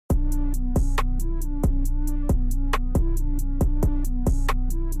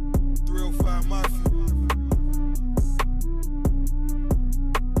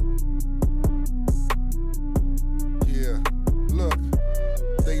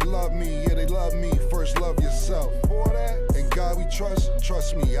love me, yeah, they love me. First love yourself. For that, and God we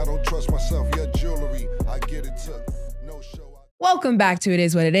trust me. I don't trust myself. Your jewelry, I get it took. No show. Welcome back to It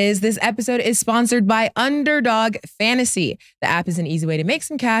Is What It Is. This episode is sponsored by Underdog Fantasy. The app is an easy way to make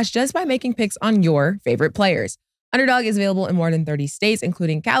some cash just by making picks on your favorite players. Underdog is available in more than 30 states,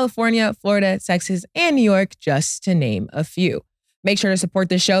 including California, Florida, Texas, and New York, just to name a few. Make sure to support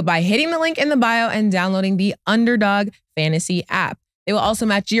the show by hitting the link in the bio and downloading the Underdog Fantasy app. They will also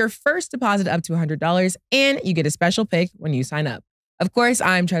match your first deposit up to $100, and you get a special pick when you sign up. Of course,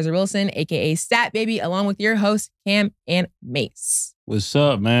 I'm Trezor Wilson, aka Stat Baby, along with your hosts, Cam and Mase. What's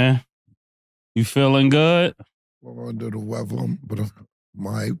up, man? You feeling good? Well, under the weather, but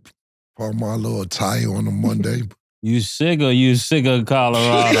my little tie on a Monday. You sick or you sick of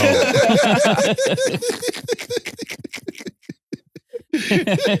Colorado?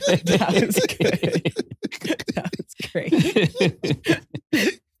 That was good. That was great.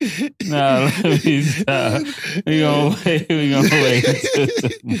 Nah, let me stop. We gonna wait until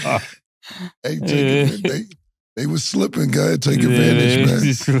tomorrow. Hey, they was slipping, guys. Take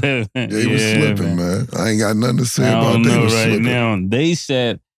advantage, man. They was slipping, man. I ain't got nothing to say about they was slipping. Now, they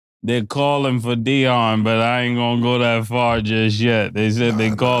said they're calling for Dion, but I ain't gonna go that far just yet. They said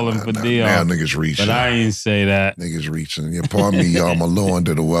they're calling for Dion. Now niggas reaching. But I ain't say that. Niggas reaching. Yeah, pardon me, y'all. I'm a little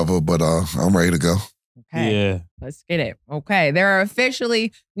under the weather, but I'm ready to go. Okay. Yeah. Let's get it. Okay. There are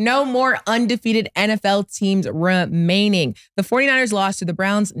officially no more undefeated NFL teams remaining. The 49ers lost to the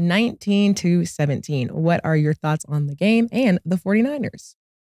Browns 19-17. What are your thoughts on the game and the 49ers?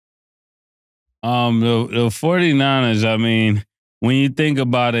 The 49ers, I mean, when you think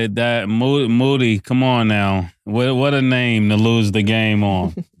about it, that Moody, come on now. What a name to lose the game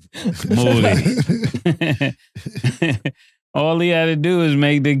on. Moody. All he had to do is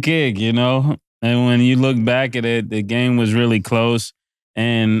make the kick, you know? And when you look back at it, the game was really close.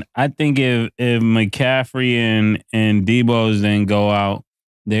 And I think if McCaffrey and Debo's didn't go out,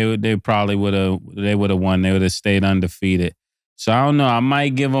 they probably would have won. They would have stayed undefeated. So I don't know. I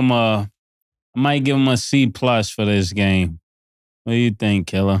might give them a C+ for this game. What do you think,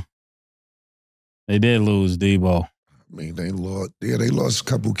 Killer? They did lose Debo. I mean, they lost a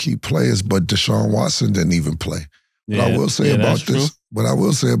couple key players, but Deshaun Watson didn't even play. What I will say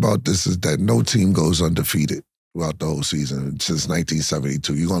about this is that no team goes undefeated throughout the whole season since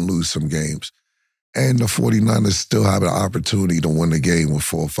 1972. You're going to lose some games. And the 49ers still have an opportunity to win the game with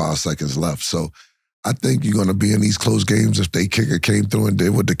 4 or 5 seconds left. So I think you're going to be in these close games. If they kicker came through and did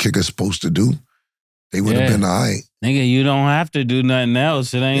what the kicker's supposed to do, they would have been all right. Nigga, you don't have to do nothing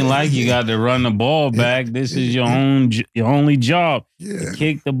else. It ain't like you got to run the ball back. This is your only job. To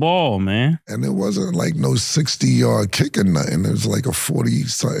kick the ball, man. And it wasn't like no 60-yard kick or nothing. It was like a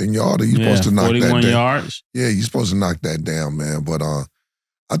 40-something yarder. You're supposed to knock that down. 41 yards? Yeah, you're supposed to knock that down, man. But I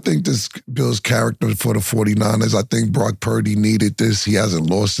think this builds character for the 49ers. I think Brock Purdy needed this. He hasn't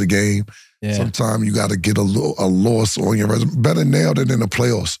lost the game. Yeah. Sometimes you got to get a loss on your resume. Better now than in the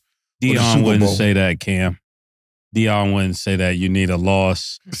playoffs. Dion wouldn't say that, Cam. Dion wouldn't say that. You need a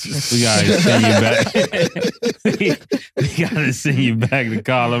loss. We gotta send you back. we gotta send you back to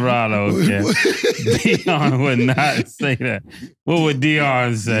Colorado. Okay? Dion would not say that. What would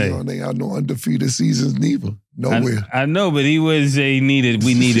Dion say? Dion ain't got no undefeated seasons neither. Nowhere. I know, but he wouldn't say we needed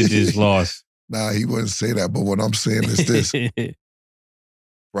this loss. Nah, he wouldn't say that. But what I'm saying is this: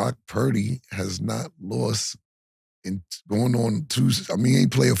 Brock Purdy has not lost. And going on he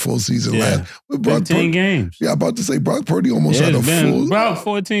ain't played a full season last. 15 games. Yeah, I'm about to say Brock Purdy almost had a full. About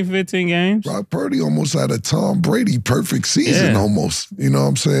 14, 15 games. Brock Purdy almost had a Tom Brady perfect season almost. You know what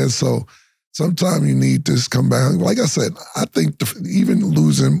I'm saying? So sometimes you need this come back. Like I said, I think even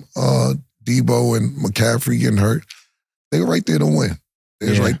losing Debo and McCaffrey getting hurt, they were right there to win. They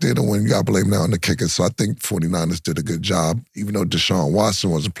was right there to win. You got to blame now on the kicker. So I think 49ers did a good job. Even though Deshaun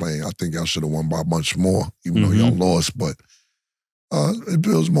Watson wasn't playing, I think y'all should have won by much more, even though y'all lost. But it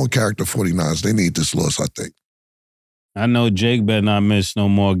builds more character 49ers. They need this loss, I think. I know Jake better not miss no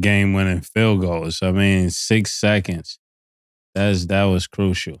more game-winning field goals. I mean, 6 seconds. That was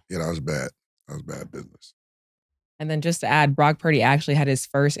crucial. Yeah, that was bad. That was bad business. And then just to add, Brock Purdy actually had his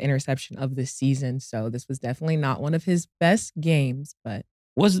first interception of the season. So this was definitely not one of his best games, but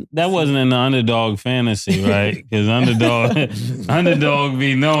That wasn't in the underdog fantasy, right? Because underdog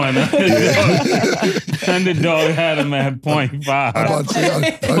be knowing. Underdog had him at 0.5. I'm about to say,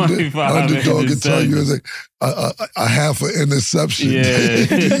 underdog can tell you is a half an interception. Yeah.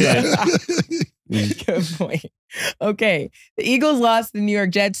 Good point. Okay. The Eagles lost the New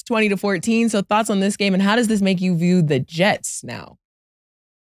York Jets 20-14. So thoughts on this game and how does this make you view the Jets now?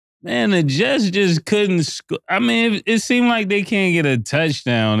 Man, the Jets just couldn't score. I mean, it seemed like they can't get a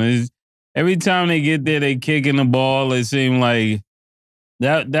touchdown. Every time they get there, they kicking the ball. It seemed like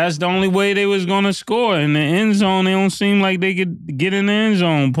that's the only way they was going to score. In the end zone, they don't seem like they could get in the end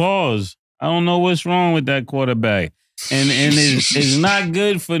zone. Pause. I don't know what's wrong with that quarterback. And it's not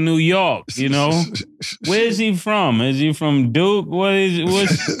good for New York, you know? Where is he from? Is he from Duke?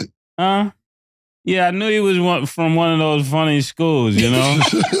 Huh? Yeah, I knew he was from one of those funny schools, you know?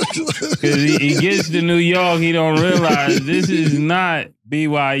 Because he gets to New York, he don't realize this is not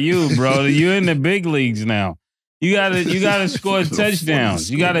BYU, bro. You're in the big leagues now. You gotta score touchdowns.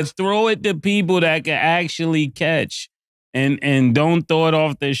 You gotta throw it to people that can actually catch and don't throw it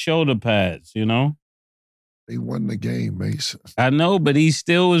off their shoulder pads, you know? They won the game, Mase. I know, but he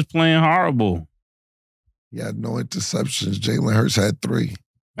still was playing horrible. He had no interceptions. Jalen Hurts had 3.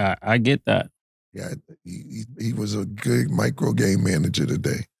 I get that. Yeah, he was a good micro game manager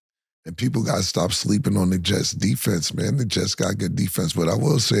today. And people got to stop sleeping on the Jets' defense, man. The Jets got good defense. What I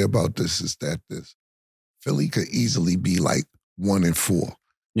will say about this is that Philly could easily be like 1-4.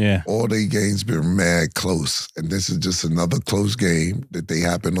 Yeah. All their games been mad close. And this is just another close game that they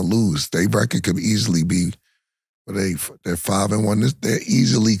happen to lose. Their record could easily be, they're 5-1. They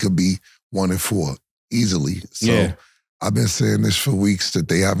easily could be 1-4. Easily. So yeah. I've been saying this for weeks that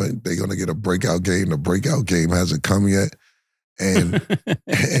they're going to get a breakout game. The breakout game hasn't come yet. And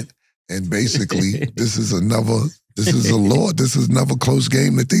and basically, this is another close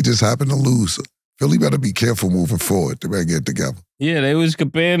game that they just happen to lose. Philly better be careful moving forward. They better get together. Yeah, they was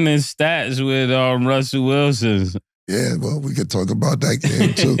comparing their stats with Russell Wilson's. Yeah, well, we could talk about that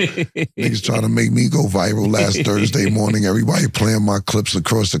game too. Niggas trying to make me go viral last Thursday morning. Everybody playing my clips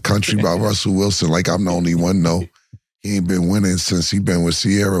across the country about Russell Wilson like I'm the only one. No, he ain't been winning since he been with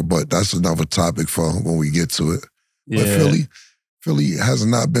Sierra, but that's another topic for when we get to it. Yeah. But Philly has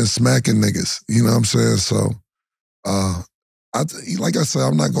not been smacking niggas. You know what I'm saying? So, like I said,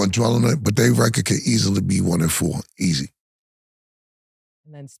 I'm not going to dwell on it, but their record could easily be 1-4. Easy.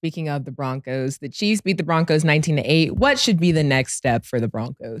 And then speaking of the Broncos, the Chiefs beat the Broncos 19-8. What should be the next step for the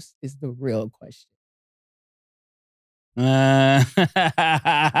Broncos is the real question. Go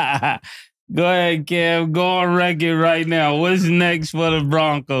ahead, Cam. Go on record right now. What's next for the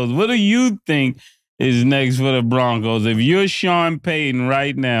Broncos? What do you think is next for the Broncos? If you're Sean Payton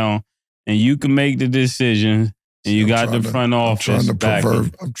right now and you can make the decision and you got the front office I'm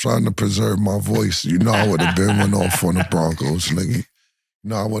trying to preserve my voice. You know I would have been one off on the Broncos, nigga.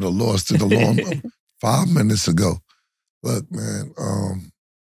 No, I would have lost it a long 5 minutes ago. Look, man,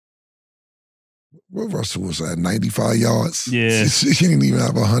 where Russell was at 95 yards. Yeah, he didn't even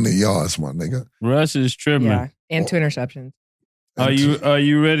have 100 yards, my nigga. Russ is tripping. Yeah, and 2 interceptions. Are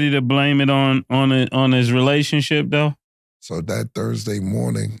you ready to blame it on his relationship though? So that Thursday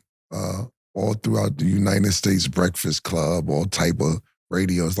morning, all throughout the United States Breakfast Club, all type of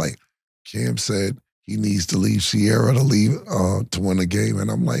radios, like Cam said, he needs to leave Sierra to win a game.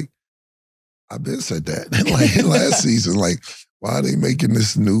 And I'm like, I've been said that like last season. Like, why are they making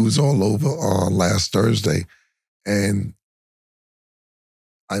this news all over on last Thursday? And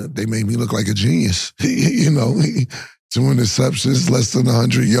they made me look like a genius. You know, 2 interceptions, less than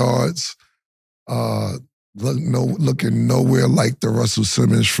 100 yards. Looking nowhere like the Russell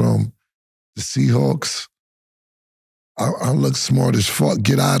Simmons from the Seahawks. I look smart as fuck.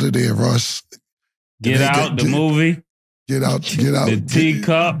 Get out of there, Russ. Get out the movie. Get out. The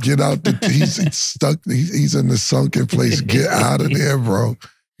teacup. Get out. He's stuck. He's in the sunken place. Get out of there, bro.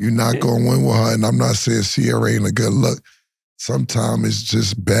 You're not going to win with her. And I'm not saying Sierra ain't a good look. Sometimes it's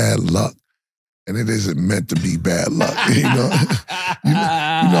just bad luck. And it isn't meant to be bad luck. You know,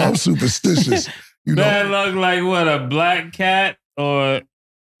 I'm superstitious. Bad luck like what, a black cat or...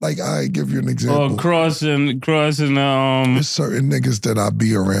 Like, I give you an example. Or crossing. There's certain niggas that I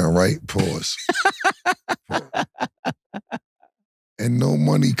be around, right? Pause. And no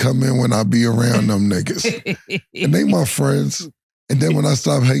money come in when I be around them niggas. And they my friends. And then when I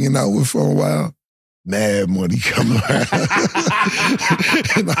stop hanging out with for a while, mad money come around.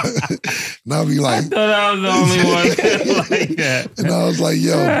 and I be like... I thought I was the only one like that. And I was like,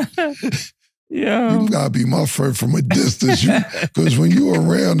 yo... Yeah, you gotta be my friend from a distance. Because when you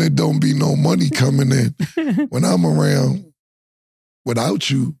around, there don't be no money coming in. When I'm around, without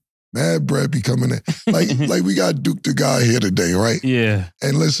you, mad bread be coming in. Like we got Duke the guy here today, right? Yeah.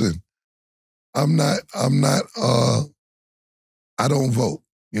 And listen, I don't vote.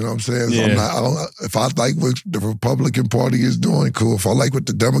 You know what I'm saying? Yeah. So if I like what the Republican Party is doing, cool. If I like what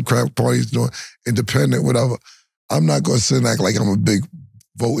the Democrat Party is doing, independent, whatever, I'm not gonna sit and act like I'm a big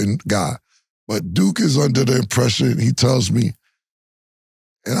voting guy. But Duke is under the impression, he tells me,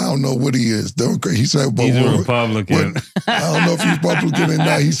 And I don't know what he is. He said, but he's a Republican. I don't know if he's Republican or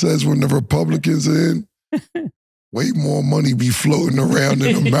not. He says when the Republicans are in, way more money be floating around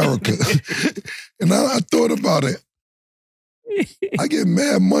in America. And I thought about it. I get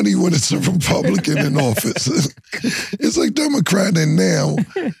mad money when it's a Republican in office. It's like Democrat in now,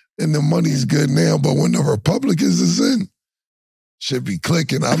 and the money's good now, but when the Republicans is in, shit be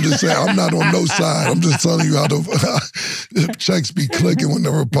clicking. I'm just saying, I'm not on no side. I'm just telling you how the checks be clicking when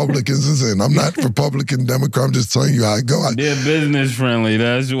the Republicans is in. I'm not Republican, Democrat. I'm just telling you how it go. They're business friendly.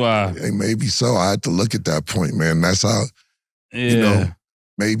 That's why. Hey, maybe so. I had to look at that point, man. That's how, you know,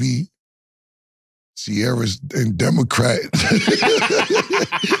 maybe Sierra's in Democrat.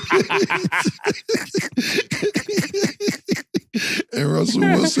 And Russell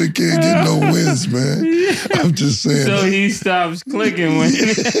Wilson can't get no wins, man. I'm just saying. So he stops clicking when.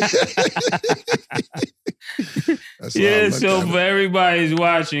 Yeah, so for everybody who's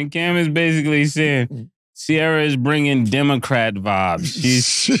watching, Cam is basically saying Sierra is bringing Democrat vibes.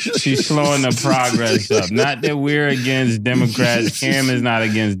 She's slowing the progress up. Not that we're against Democrats. Cam is not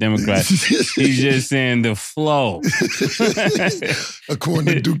against Democrats. He's just saying the flow.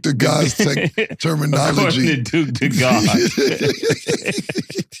 According to Duke the God's terminology. According to Duke the God.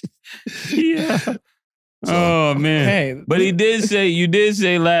 Yeah. Oh, man. Hey, but you did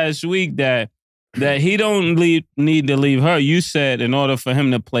say last week that he don't need to leave her. You said in order for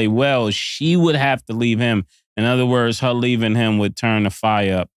him to play well, she would have to leave him. In other words, her leaving him would turn the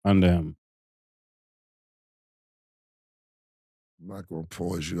fire up under him. I'm not going to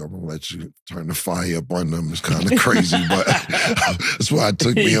pause you. I'm going to let you turn the fire up on them. It's kind of crazy, but that's why it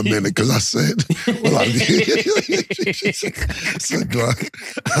took me a minute, because I said, well,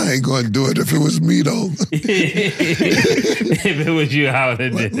 I ain't going to do it if it was me, though. If it was you, how would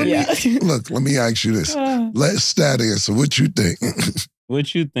it do? Look, let me ask you this. Let Stat answer. What you think?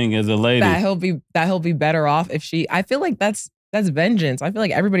 What you think as a lady? That he'll be better off if she. I feel like that's vengeance. I feel like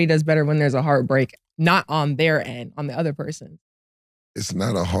everybody does better when there's a heartbreak, not on their end, on the other person. It's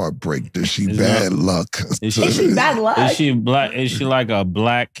not a heartbreak. Is she bad luck? Is she bad luck? Is she black? Is she like a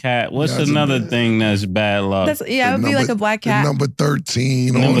black cat? What's another thing that's bad luck? It would be like a black cat. Number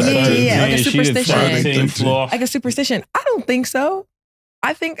 13. Number 13. Yeah, like a superstition. Like a superstition. I don't think so.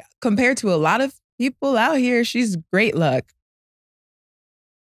 I think compared to a lot of people out here, she's great luck.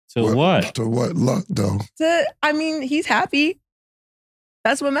 What? To what luck, though? I mean, he's happy.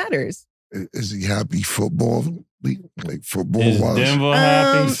 That's what matters. Is he happy football? Like football is wise? Denver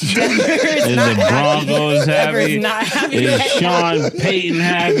happy? Is the Broncos happy? Not happy? Is Sean Payton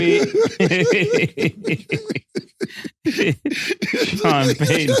happy? Sean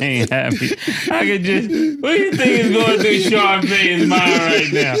Payton ain't happy. What do you think is going through Sean Payton's mind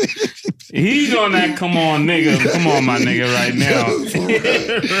right now? He's on that come on my nigga right now.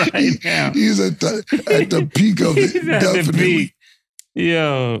 Right now. He's at the peak of it. He's at the peak.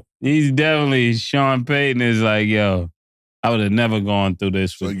 Yo, he's definitely, Sean Payton is like, yo, I would have never gone through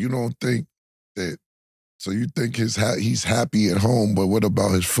this. So you don't think that, so you think he's happy at home, but what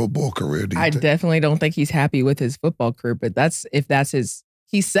about his football career? I definitely don't think he's happy with his football career, but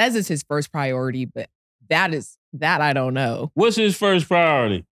he says it's his first priority, but that I don't know. What's his first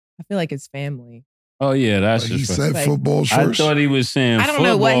priority? I feel like it's family. Oh, yeah, that's he said football's first. I thought he was saying I don't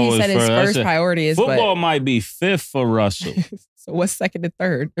know what he said his first priority is. Football might be fifth for Russell. So what's second and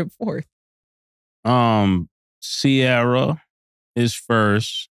third and fourth? Sierra is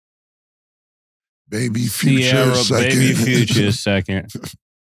first. Baby Future second. Baby Future is second.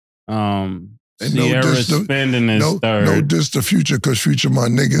 Sierra spending is third. No diss the Future, because Future my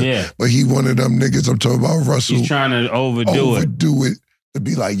nigga. Yeah. But he one of them niggas. I'm talking about Russell. He's trying to overdo it. To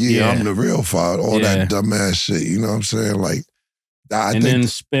be like, I'm the real father. All that dumbass shit. You know what I'm saying? Like, then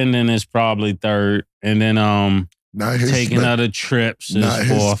spending is probably third. And then taking other trips is not fourth.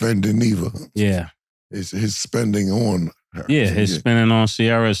 His spending either. Yeah. It's his spending on her. Yeah, his spending on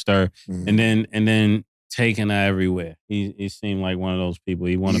Sierra's third. Mm-hmm. And then taking her everywhere. He seemed like one of those people.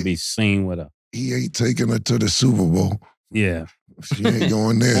 He want to be seen with her. He ain't taking her to the Super Bowl. Yeah. She ain't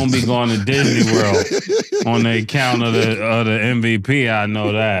going there. Won't be going to Disney World on the account of the MVP. I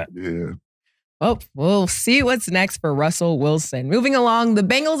know that. Yeah. Well, we'll see what's next for Russell Wilson. Moving along, the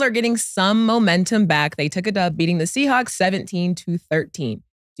Bengals are getting some momentum back. They took a dub, beating the Seahawks 17-13.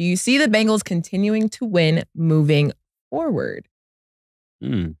 Do you see the Bengals continuing to win moving forward?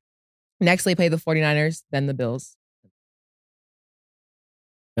 Next, they play the 49ers, then the Bills.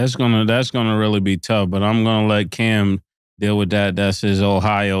 That's gonna really be tough, but I'm gonna let Cam deal with that. That's his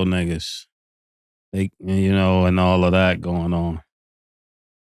Ohio niggas. And all of that going on.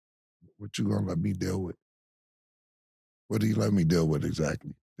 What you gonna let me deal with? What did he let me deal with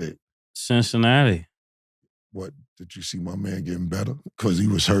exactly? Cincinnati. What, did you see my man getting better? Because he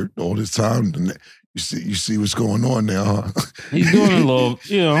was hurt all this time. And you see what's going on now, huh? He's doing a little,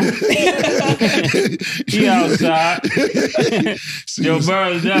 He outside. Joe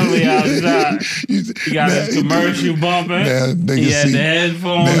Burrow's definitely outside. He got his commercial bumping. He had the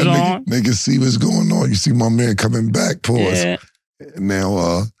headphones on. Niggas see what's going on. You see my man coming back. Pause. Yeah.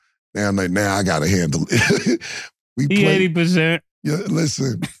 Now I got to handle it. He 80%. Yeah,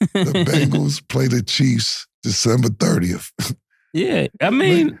 listen, the Bengals play the Chiefs December 30th. Yeah, I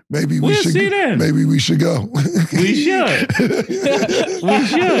mean, maybe we should see that. Maybe we should go. We should. We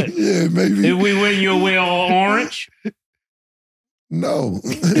should. Yeah, maybe. If we win, you'll wear all orange? No.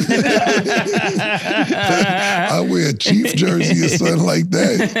 I wear a Chief jersey or something like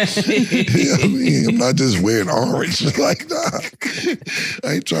that. I mean, I'm not just wearing orange. Like, nah.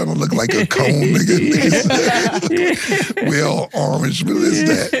 I ain't trying to look like a cone, nigga. Wear all orange, but it's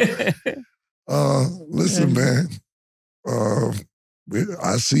that. Listen, man.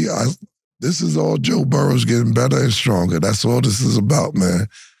 This is all Joe Burrow's getting better and stronger. That's all this is about, man.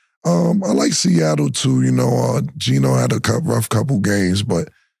 I like Seattle too. Geno had a rough couple games, but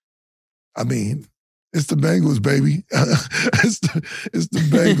I mean, it's the Bengals, baby. it's the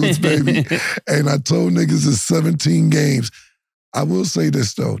Bengals, baby. And I told niggas it's 17 games. I will say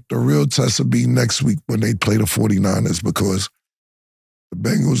this though, the real test will be next week when they play the 49ers, because the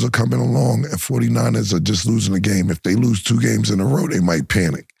Bengals are coming along and 49ers are just losing a game. If they lose 2 games in a row, they might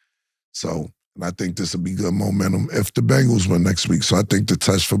panic. So, and I think this will be good momentum if the Bengals win next week. So I think the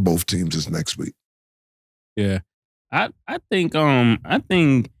test for both teams is next week. Yeah. I think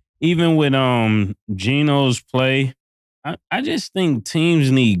even with Geno's play, I just think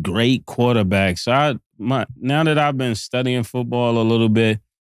teams need great quarterbacks. Now that I've been studying football a little bit,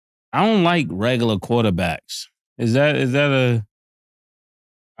 I don't like regular quarterbacks. I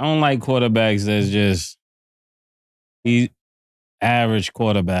don't like quarterbacks that's just average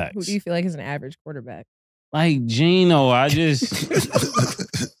quarterbacks. Who do you feel like is an average quarterback? Like Geno, I just...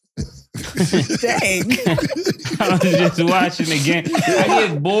 Dang. I was just watching the game. I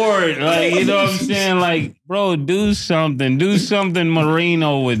get bored. Like, you know what I'm saying? Like, bro, do something. Do something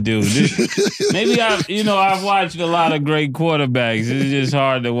Marino would do. Maybe I've watched a lot of great quarterbacks. It's just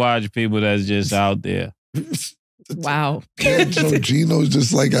hard to watch people that's just out there. Wow. So Geno's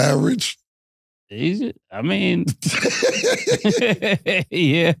just like average? I mean,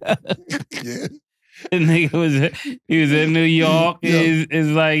 yeah. Yeah. The nigga he was in New York. It's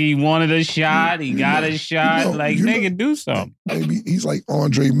like he wanted a shot. He got a shot. Nigga, do something. Maybe he's like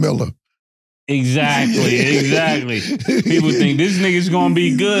Andre Miller. Exactly. People think this nigga's gonna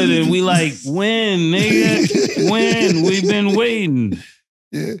be good, and we like, win, nigga, win. We've been waiting.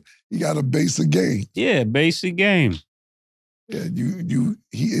 Yeah, you got a basic game. Yeah, basic game. Yeah,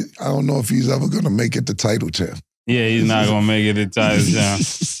 I don't know if he's ever gonna make it to title champ. Yeah, he's not gonna make it to title champ.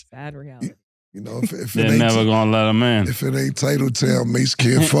 Sad reality. If they're never gonna let him in. If it ain't title town, Mase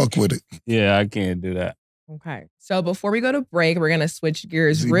can't fuck with it. Yeah, I can't do that. Okay. So before we go to break, we're gonna switch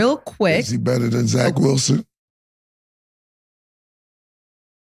gears real quick. Is he better than Zach Wilson?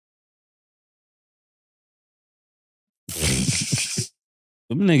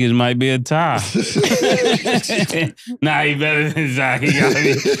 Them niggas might be a tie. Nah, he better than Zach. He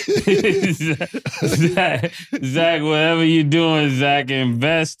got Zach, whatever you doing, Zach,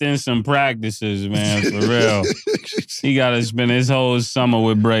 invest in some practices, man, for real. He got to spend his whole summer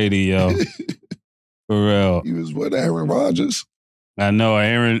with Brady, yo. For real. He was with Aaron Rodgers. I know.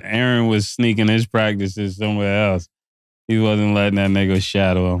 Aaron was sneaking his practices somewhere else. He wasn't letting that nigga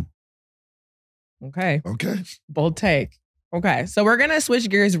shadow him. Okay. Bold take. Okay, so we're going to switch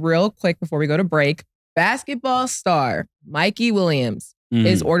gears real quick before we go to break. Basketball star Mikey Williams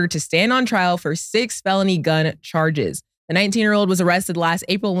is ordered to stand on trial for 6 felony gun charges. The 19-year-old was arrested last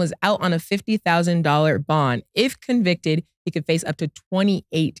April and was out on a $50,000 bond. If convicted, he could face up to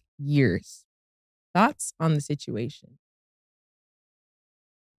 28 years. Thoughts on the situation?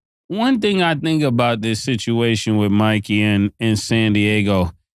 One thing I think about this situation with Mikey in San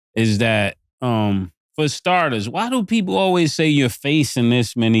Diego is that... for starters, why do people always say you're facing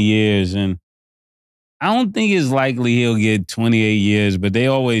this many years? And I don't think it's likely he'll get 28 years, but they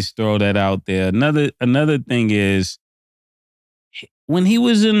always throw that out there. Another thing is, when he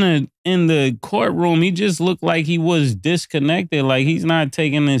was in the courtroom, he just looked like he was disconnected, like he's not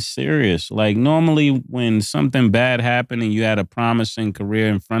taking this serious. Like normally when something bad happened and you had a promising career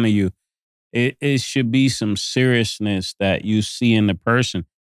in front of you, it should be some seriousness that you see in the person.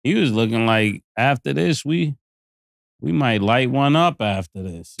 He was looking like, after this, we might light one up after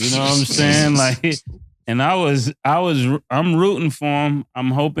this. You know what I'm saying? Like, And I'm rooting for him.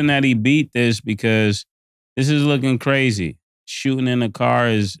 I'm hoping that he beat this because this is looking crazy. Shooting in a car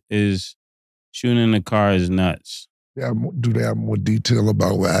is nuts. Yeah, do they have more detail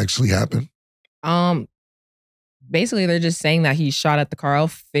about what actually happened? Basically, they're just saying that he shot at the car. I'll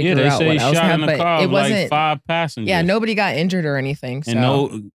figure they out say what he else shot happened. in the car But it of wasn't like 5 passengers. Yeah, nobody got injured or anything. So.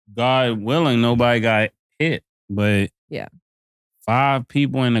 And God willing, nobody got hit. But yeah, 5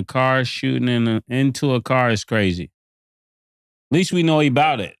 people in a car shooting into a car is crazy. At least we know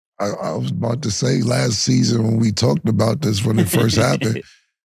about it. I was about to say last season when we talked about this when it first happened,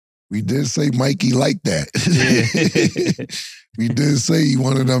 we did say Mikey liked that. Yeah. We did say he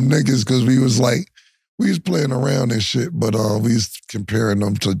one of them niggas because we was playing around and shit, but we was comparing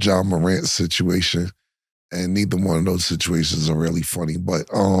them to John Morant's situation, and neither one of those situations are really funny. But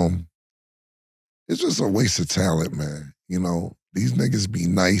it's just a waste of talent, man. You know, these niggas be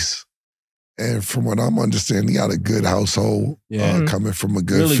nice, and from what I'm understanding, he had a good household, coming from a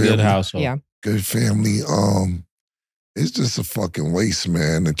good really family, good household, good family. It's just a fucking waste,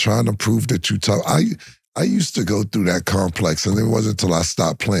 man, and trying to prove that you tough. I used to go through that complex, and it wasn't until I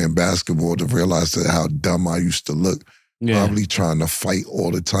stopped playing basketball to realize that how dumb I used to look. Yeah. Probably trying to fight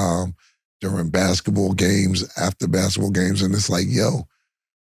all the time during basketball games, after basketball games, and it's like, yo,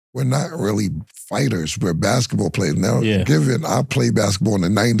 we're not really fighters. We're basketball players. Now, given I played basketball in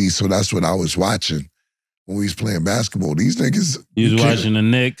the 90s, so that's what I was watching when we was playing basketball. These niggas... You was watching the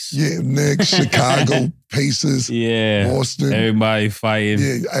Knicks? Yeah, Knicks, Chicago, Pacers, Boston. Everybody fighting.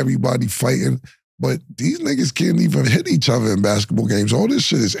 Yeah, everybody fighting. But these niggas can't even hit each other in basketball games. All this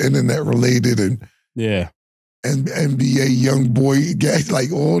shit is internet related and NBA young boy guys,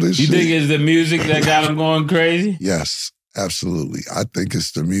 like all this shit. You think it's the music that got them going crazy? Yes, absolutely. I think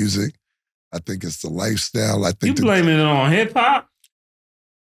it's the music. I think it's the lifestyle. I think you blaming it on hip hop?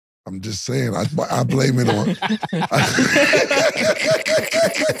 I'm just saying. I blame it on.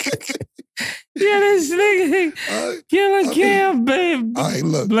 Yeah, this nigga, Killer Cam, babe.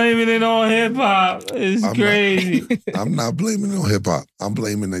 Look, blaming it on hip hop is crazy. I'm not blaming it on hip hop. I'm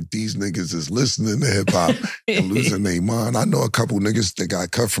blaming that these niggas is listening to hip hop and losing their mind. I know a couple niggas that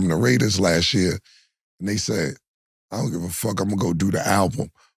got cut from the Raiders last year, and they said, "I don't give a fuck. I'm gonna go do the album."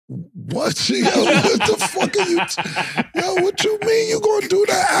 What? Yo, what the fuck are you? Yo, what you mean you gonna do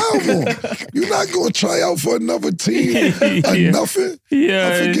the album? You not gonna try out for another team or nothing? Yeah,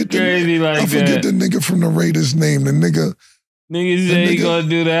 it's crazy like that. I forget the nigga from the Raiders' name. The nigga said he gonna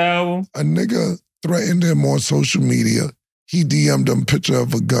do the album? A nigga threatened him on social media. He DM'd him a picture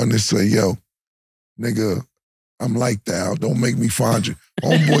of a gun and said, yo, nigga, I'm like that. Don't make me find you.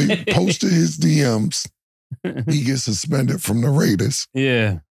 Homeboy posted his DMs. He gets suspended from the Raiders.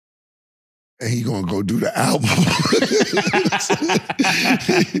 Yeah. And he gonna go do the album.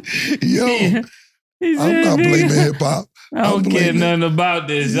 Yo, I'm not blaming hip hop. I don't care nothing about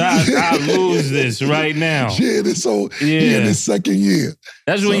this. I lose this right now. Yeah, he in his second year.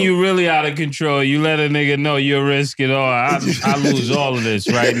 That's when you really out of control. You let a nigga know you're risk it all. I lose all of this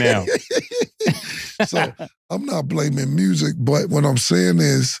right now. So I'm not blaming music, but what I'm saying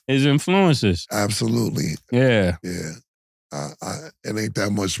is his influences. Absolutely. Yeah. Yeah. It ain't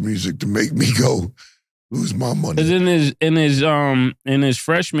that much music to make me go lose my money. Because in his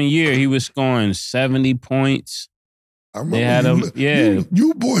freshman year, he was scoring 70 points. I remember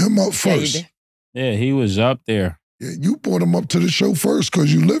you brought him up first. Yeah, he was up there. Yeah, you brought him up to the show first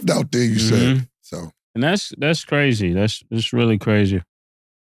because you lived out there, you said. So. And that's crazy. That's really crazy.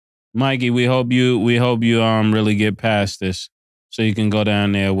 Mikey, we hope you really get past this so you can go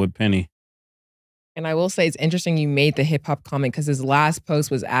down there with Penny. And I will say it's interesting you made the hip hop comment because his last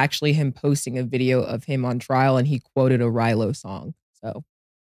post was actually him posting a video of him on trial and he quoted a Rilo song. So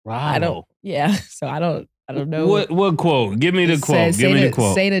Rilo. So I don't know. What quote? Give me the quote. Give me the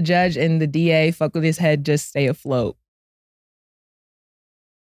quote. Say the judge and the DA, fuck with his head, just stay afloat.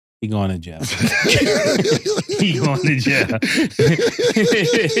 He going to jail. He going to jail.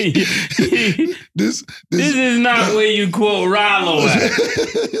 This is not where you quote Rilo at.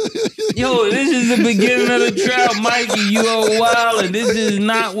 Yo, this is the beginning of the trial, Mikey. You are wild, and this is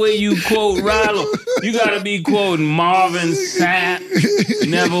not where you quote Rilo. You got to be quoting Marvin Sapp.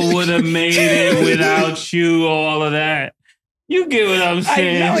 Never would have made it without you. All of that. You get what I'm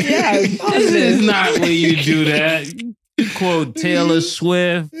saying? I know, yeah. This is not where you do that. You quote Taylor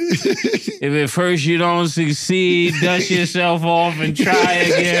Swift. If at first you don't succeed, dust yourself off and try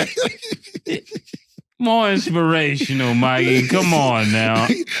again. More inspirational, Mikey. Come on now.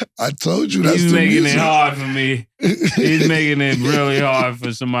 I told you that's He's the making music. it hard for me. He's making it really hard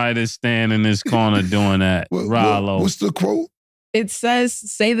for somebody to stand in this corner doing that. Rilo. What's the quote? It says,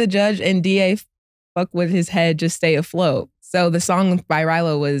 say the judge and DA, fuck with his head, just stay afloat. So the song by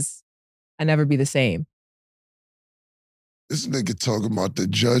Rilo was "I Never Be the Same." This nigga talking about the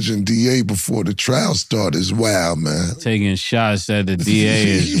judge and DA before the trial started is wild, man. Taking shots at the DA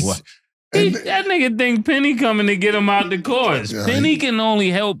is wild. That nigga think Penny coming to get him out the courts. Yeah, Penny can only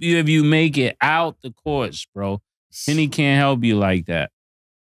help you if you make it out the courts, bro. Penny can't help you like that.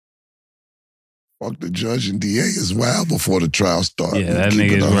 Fuck the judge and DA is wild before the trial started. Yeah, that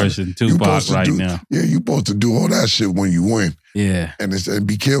nigga is worse than Tupac right now. Yeah, you supposed to do all that shit when you win. Yeah. And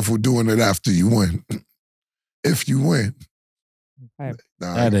be careful doing it after you win. If you win. Okay.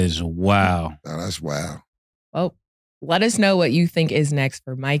 That is wow. Nah, that's wild. Well, let us know what you think is next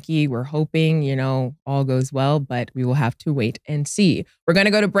for Mikey. We're hoping, all goes well, but we will have to wait and see. We're going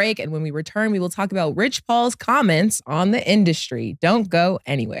to go to break, and when we return, we will talk about Rich Paul's comments on the industry. Don't go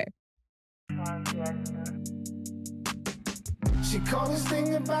anywhere. She called this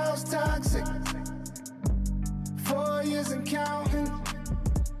thing about toxic. 4 years and counting.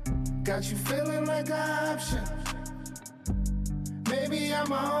 Got you feeling like an option. Maybe I'm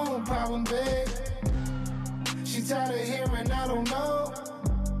my own problem, babe. She tired of hearing I don't know.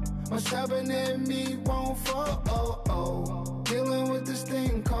 My stubborn in me won't fall. Dealing with this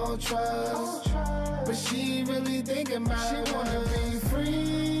thing called trust. But she really thinking about it. She wanna be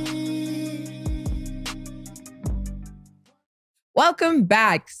free. Welcome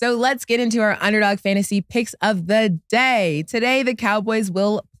back. So let's get into our underdog fantasy picks of the day. Today, the Cowboys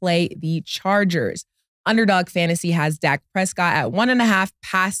will play the Chargers. Underdog fantasy has Dak Prescott at 1.5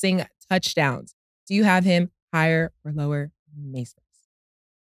 passing touchdowns. Do you have him higher or lower than Mase?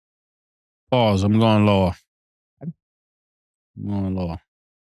 Pause. I'm going lower. I'm going lower.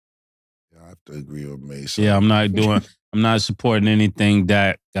 Yeah, I have to agree with Mase. Yeah, I'm not supporting anything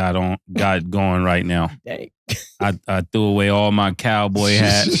Dak got going right now. Dang. I threw away all my cowboy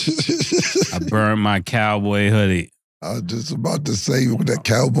hats. I burned my cowboy hoodie. I was just about to say with that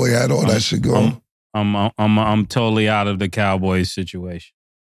cowboy hat, all that shit going. I'm totally out of the Cowboys situation.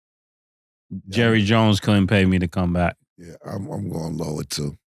 Yeah. Jerry Jones couldn't pay me to come back. Yeah, I'm going lower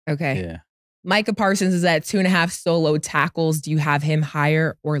too. Okay. Yeah. Micah Parsons is at 2.5 solo tackles. Do you have him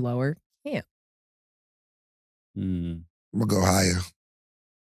higher or lower? Yeah. I'm gonna go higher.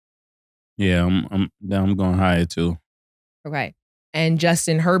 Yeah, I'm going higher too. Okay. And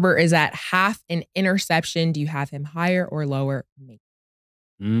Justin Herbert is at 0.5 an interception. Do you have him higher or lower?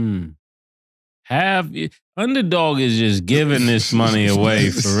 Underdog is just giving this money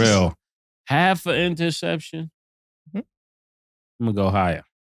away for real. 0.5 an interception. Mm-hmm. I'm gonna go higher.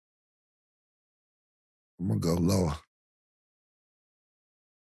 I'm gonna go lower.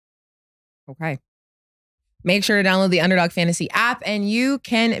 Okay. Make sure to download the Underdog Fantasy app and you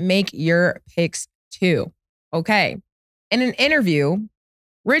can make your picks too. Okay. In an interview,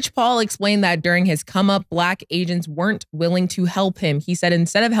 Rich Paul explained that during his come up, Black agents weren't willing to help him. He said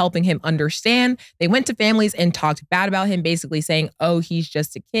instead of helping him understand, they went to families and talked bad about him, basically saying, oh, he's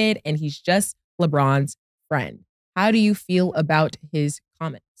just a kid and he's just LeBron's friend. How do you feel about his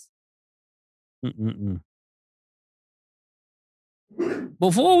comments?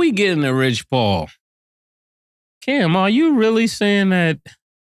 Before we get into Rich Paul, Cam, are you really saying that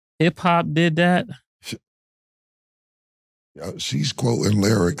hip hop did that? She's quoting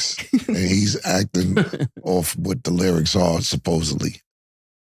lyrics and he's acting off what the lyrics are, supposedly.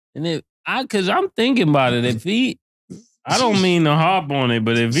 And because I'm thinking about it, I don't mean to harp on it,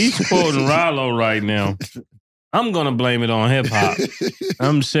 but if he's quoting Rilo right now, I'm going to blame it on hip hop.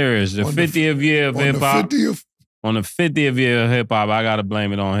 I'm serious. The 50th year of hip hop. On the 50th year of hip hop, I got to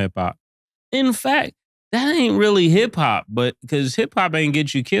blame it on hip hop. In fact, that ain't really hip hop, but because hip hop ain't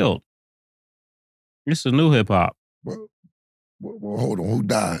get you killed. It's a new hip hop. Well, hold on. Who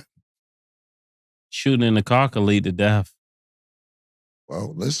died? Shooting in the car could lead to death.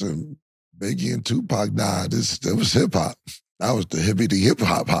 Well, listen, Biggie and Tupac died. That was hip hop. That was the hippity hip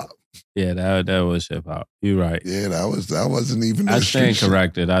hop. Yeah, that was hip hop. You're right. Yeah, that wasn't even. I stand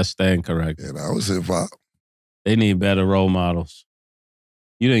corrected. Yeah, that was hip hop. They need better role models.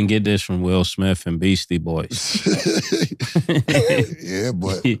 You didn't get this from Will Smith and Beastie Boys. Yeah,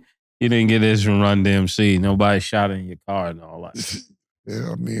 but you didn't get this from Run DMC. Nobody shot in your car and all that.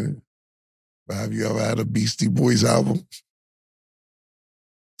 Yeah, I mean, but have you ever had a Beastie Boys album?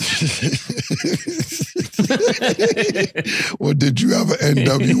 Or did you have an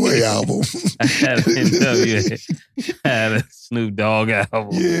NWA album? I had an NWA. I had a Snoop Dogg album.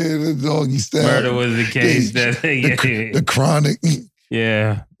 Yeah, the Doggy Style. Murder Was the Case. The Chronic.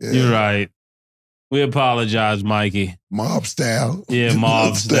 Yeah, you're right. We apologize, Mikey. Mob Style. Yeah,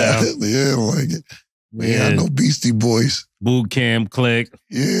 Mob Style. Yeah, like it. Man, I know Beastie Boys. Boot Camp Click.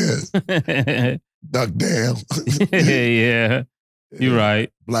 Yeah. Duck Down. Yeah. You're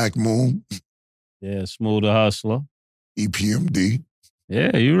right. Black Moon. Yeah, Smooth the Hustler. EPMD.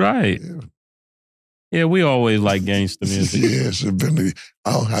 Yeah, you're right. Yeah, we always like gangster music. Yeah, it's been.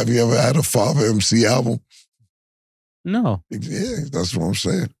 Have you ever had a Father MC album? No. Yeah, that's what I'm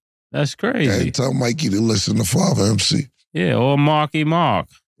saying. That's crazy. And tell Mikey to listen to Father MC. Yeah, or Marky Mark.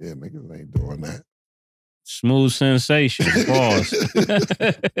 Yeah, niggas ain't doing that. Smooth Sensation. Pause.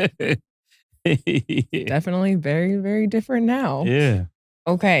 Definitely very, very different now. Yeah.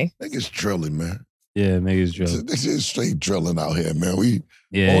 Okay. Niggas drilling, man. Yeah, niggas drilling. They just straight drilling out here, man. All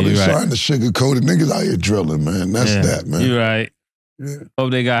you're this right. trying to sugarcoat it. Niggas out here drilling, man. That's that, man. You're right. Yeah.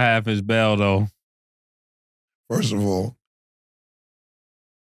 Hope they got half his bell, though. First of all,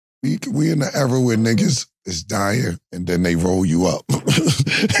 we in the era where niggas is dying and then they roll you up. This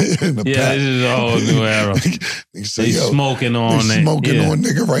is a whole new era. They smoking on they it. smoking on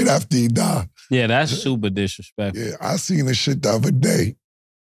nigga right after he died. Yeah, that's super disrespectful. Yeah, I seen this shit the other day.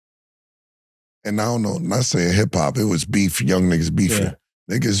 And I don't know, not saying hip hop, it was beef, young niggas beefing. Yeah.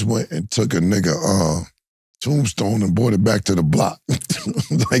 Niggas went and took a nigga tombstone and brought it back to the block.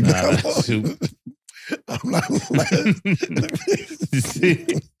 Like I'm not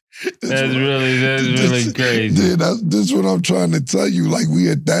That's really crazy. Yeah, that's what I'm trying to tell you. Like, we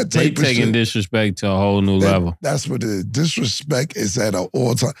at that type of shit. They taking disrespect to a whole new level. That's what it is. Disrespect is at an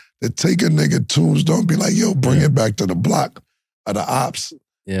all-time. To take a nigga tombstone, be like, yo, bring it back to the block of the ops.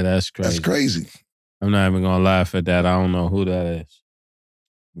 Yeah, that's crazy. That's crazy. I'm not even gonna laugh at that. I don't know who that is.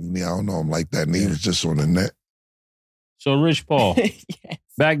 Yeah, I don't know him like that. And he was just on the net. So Rich Paul. Yes.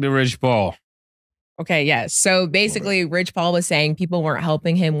 Back to Rich Paul. Okay, yes. So basically, Rich Paul was saying people weren't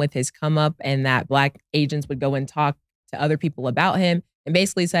helping him with his come up and that black agents would go and talk to other people about him and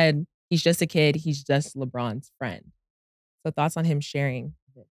basically said, he's just a kid. He's just LeBron's friend. So thoughts on him sharing?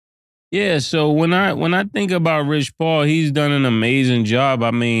 Yeah, so when I think about Rich Paul, he's done an amazing job.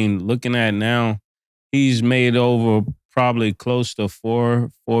 I mean, looking at now, he's made over probably close to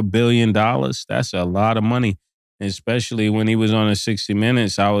 $4 billion. That's a lot of money, especially when he was on the 60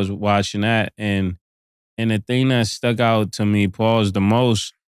 Minutes. I was watching that, and the thing that stuck out to me, pause, the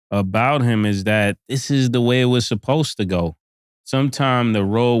most about him is that this is the way it was supposed to go. Sometimes the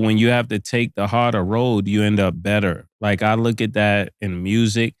road, when you have to take the harder road, you end up better. Like, I look at that in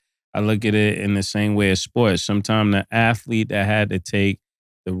music. I look at it in the same way as sports. Sometimes the athlete that had to take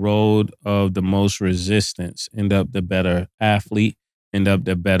the road of the most resistance end up the better athlete, end up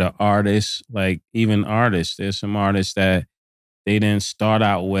the better artist. Like, even artists, there's some artists that they didn't start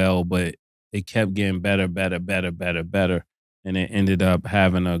out well, but they kept getting better. And it ended up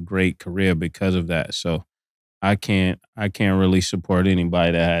having a great career because of that. So I can't really support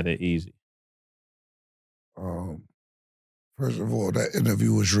anybody that had it easy. First of all, that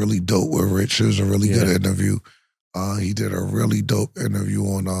interview was really dope with Rich. It was a really good interview. He did a really dope interview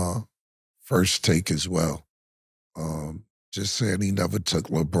on First Take as well. Just saying he never took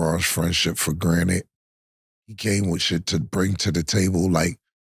LeBron's friendship for granted. He came with shit to bring to the table. Like,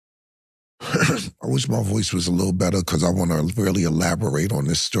 I wish my voice was a little better because I want to really elaborate on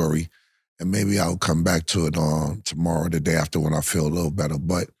this story. And maybe I'll come back to it tomorrow, the day after, when I feel a little better.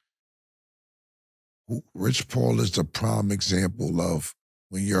 But Rich Paul is the prime example of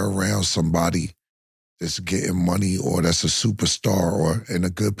when you're around somebody that's getting money or that's a superstar or in a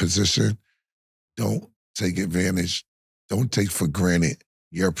good position, don't take advantage, don't take for granted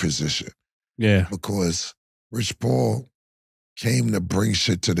your position. Yeah. Because Rich Paul came to bring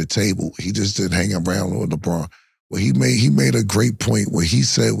shit to the table. He just didn't hang around with LeBron. What he made a great point. What he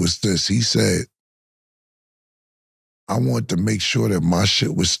said was this. He said, I want to make sure that my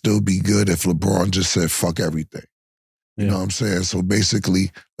shit would still be good if LeBron just said, fuck everything. You know what I'm saying? So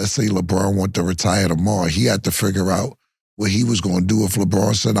basically, let's say LeBron wanted to retire tomorrow. He had to figure out what he was going to do if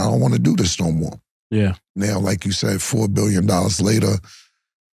LeBron said, I don't want to do this no more. Yeah. Now, like you said, $4 billion later,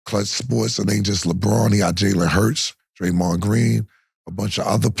 Clutch Sports, it ain't just LeBron. He got Jalen Hurts, Draymond Green, a bunch of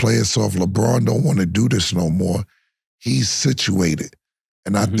other players. So if LeBron don't want to do this no more, he's situated.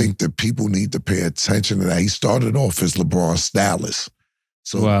 And I think that people need to pay attention to that. He started off as LeBron's stylist.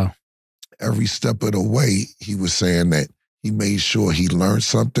 So every step of the way, he was saying that he made sure he learned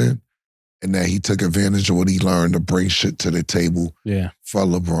something and that he took advantage of what he learned to bring shit to the table for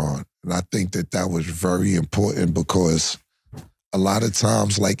LeBron. And I think that that was very important because a lot of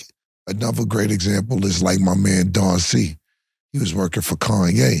times, like, another great example is like my man Don C. He was working for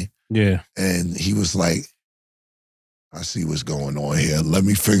Kanye. Yeah. And he was like, I see what's going on here. Let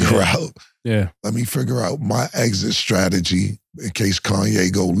me figure out. Let me figure out my exit strategy in case Kanye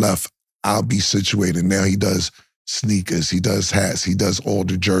go left. I'll be situated. Now he does sneakers. He does hats. He does all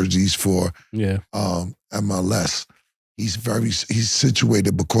the jerseys for Yeah. MLS. He's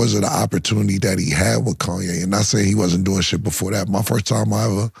situated because of the opportunity that he had with Kanye. And not saying he wasn't doing shit before that. My first time I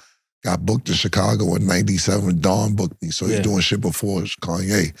ever got booked in Chicago in '97, Dawn booked me. So he's doing shit before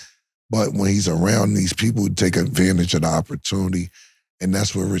Kanye. But when he's around these people, take advantage of the opportunity. And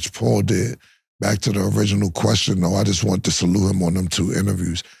that's what Rich Paul did. Back to the original question, though, I just want to salute him on them 2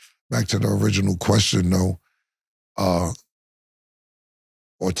 interviews. Back to the original question, though, or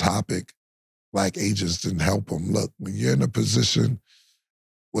topic, Black agents didn't help him. Look, when you're in a position,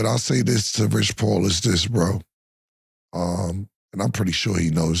 what I'll say this to Rich Paul is this, bro. And I'm pretty sure he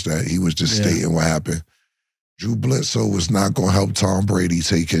knows that. He was just stating what happened. Drew Bledsoe was not going to help Tom Brady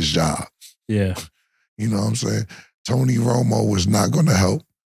take his job. Yeah. You know what I'm saying? Tony Romo was not going to help.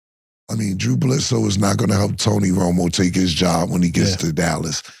 I mean, Drew Bledsoe is not going to help Tony Romo take his job when he gets to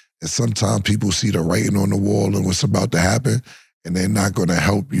Dallas. And sometimes people see the writing on the wall and what's about to happen, and they're not going to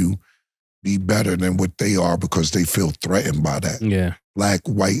help you be better than what they are because they feel threatened by that. Yeah. Black,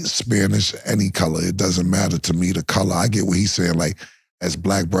 white, Spanish, any color. It doesn't matter to me, the color. I get what he's saying. Like, as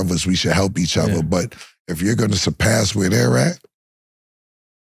Black brothers, we should help each other. But if you're going to surpass where they're at,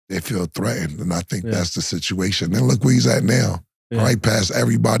 they feel threatened. And I think that's the situation. And look where he's at now. Right past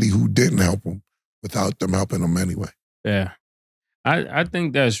everybody who didn't help him without them helping him anyway. Yeah. I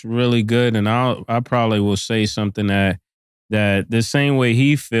think that's really good. And I probably will say something that the same way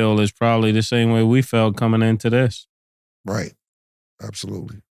he feel is probably the same way we felt coming into this. Right.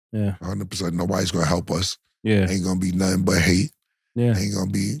 Absolutely. Yeah. 100%. Nobody's going to help us. Yeah. Ain't going to be nothing but hate. Yeah. Ain't going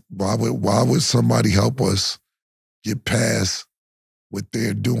to be, why would somebody help us get past what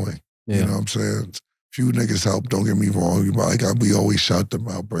they're doing? Yeah. You know what I'm saying? Few niggas help, don't get me wrong. We always shout them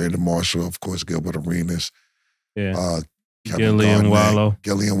out. Brandon Marshall, of course, Gilbert Arenas. Yeah. Gillian Wallow.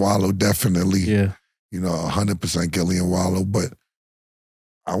 Gillian Wallow, definitely. Yeah. You know, 100% Gillian Wallow. But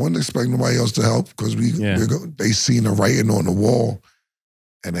I wouldn't expect nobody else to help because they seen the writing on the wall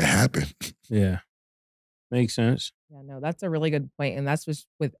and it happened. Yeah. Makes sense. Yeah, no, that's a really good point. And that's just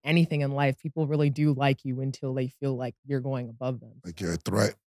with anything in life. People really do like you until they feel like you're going above them. Like you're a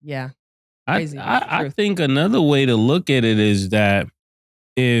threat. Yeah. I think another way to look at it is that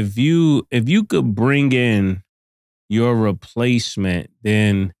if you could bring in your replacement,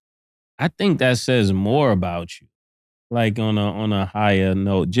 then I think that says more about you. Like on a higher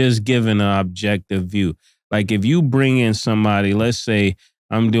note, just giving an objective view. Like if you bring in somebody, let's say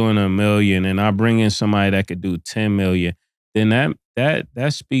I'm doing $1 million and I bring in somebody that could do 10 million, then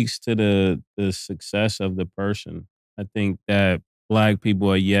that speaks to the success of the person. I think that Black people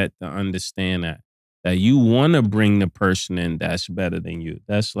are yet to understand that you want to bring the person in that's better than you.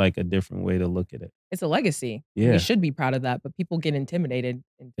 That's like a different way to look at it. It's a legacy. Yeah. We should be proud of that, but people get intimidated.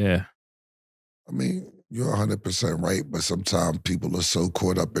 Yeah. I mean, you're 100% right, but sometimes people are so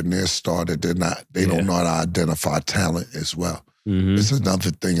caught up in their star that they don't know how to identify talent as well. Mm-hmm. It's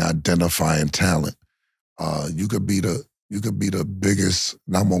another thing, identifying talent. You could be the biggest,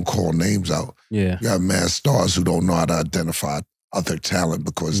 and I'm gonna call names out. Yeah. You have mad stars who don't know how to identify other talent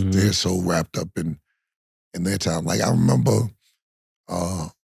because they're so wrapped up in their talent. Like I remember,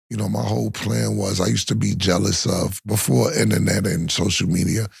 my whole plan was I used to be jealous of, before internet and social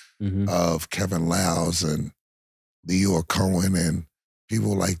media, of Kevin Lows and Leo Cohen and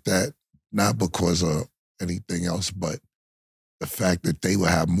people like that, not because of anything else, but the fact that they would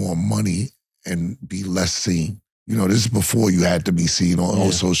have more money and be less seen. You know, this is before you had to be seen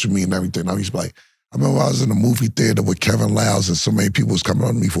on social media and everything. I used to be like, I remember I was in a movie theater with Kevin Lows and so many people was coming up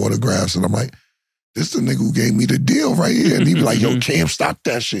to me for autographs and I'm like, this the nigga who gave me the deal right here. And he'd be like, yo, Cam, stop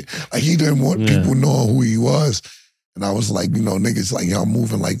that shit. Like he didn't want people knowing who he was. And I was like, niggas like, y'all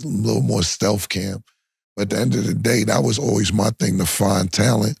moving like a little more stealth Cam. But at the end of the day, that was always my thing, to find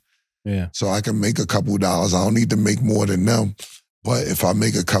talent. Yeah. So I can make a couple dollars. I don't need to make more than them. But if I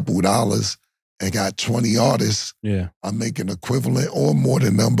make a couple dollars and got 20 artists, I'm making equivalent or more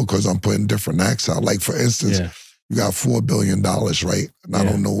than them because I'm putting different acts out. Like, for instance, you got $4 billion, right? And I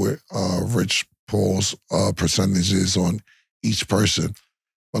don't know where Rich Paul's percentage is on each person.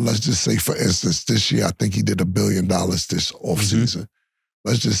 But let's just say, for instance, this year, I think he did $1 billion this offseason.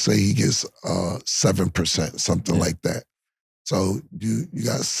 Let's just say he gets 7%, something like that. So you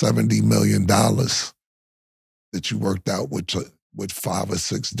got $70 million that you worked out with 5 or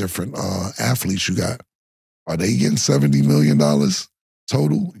 6 different athletes you got. Are they getting $70 million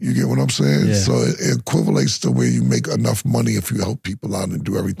total? You get what I'm saying? Yeah. So it equivalates to where you make enough money if you help people out and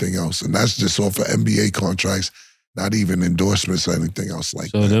do everything else. And that's just off of NBA contracts, not even endorsements or anything else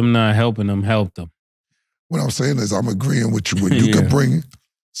like that. So them not helping them help them. What I'm saying is I'm agreeing with you. When you could bring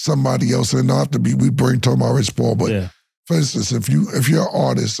somebody else. And not have to be, we bring talking about Rich Paul, but for instance, if you're an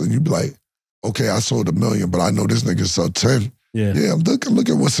artist and you be like, okay, I sold 1 million, but I know this nigga sold 10. Yeah, look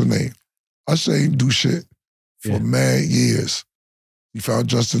at what's her name. Usher ain't do shit for mad years. He found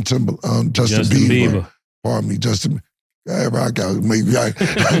Justin Bieber. Pardon me, Justin. Maybe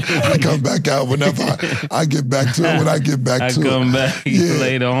I come back out whenever I get back to it. When I get back to it, I come back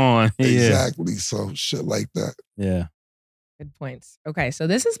later on. Exactly. So shit like that. Yeah. Good points. Okay, so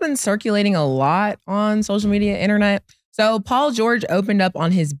this has been circulating a lot on social media, internet. So Paul George opened up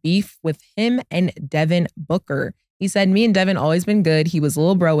on his beef with him and Devin Booker. He said, "Me and Devin always been good. He was a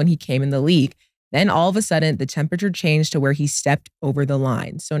little bro when he came in the league. Then all of a sudden, the temperature changed to where he stepped over the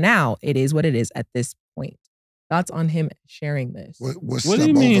line. So now it is what it is at this point." Thoughts on him sharing this? What do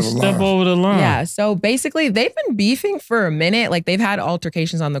you mean step over the line? Yeah, so basically they've been beefing for a minute. Like they've had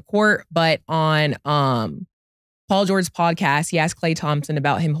altercations on the court, but on Paul George's podcast, he asked Klay Thompson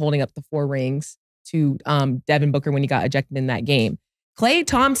about him holding up the 4 rings to Devin Booker when he got ejected in that game. Klay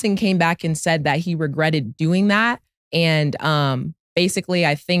Thompson came back and said that he regretted doing that. And basically,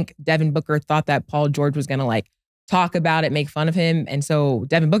 I think Devin Booker thought that Paul George was going to like talk about it, make fun of him. And so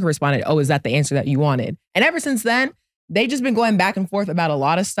Devin Booker responded, "Oh, is that the answer that you wanted?" And ever since then, they've just been going back and forth about a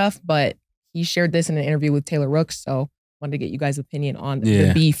lot of stuff. But he shared this in an interview with Taylor Rooks. So wanted to get you guys' opinion on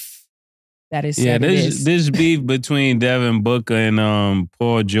the beef that is said. This beef between Devin Booker and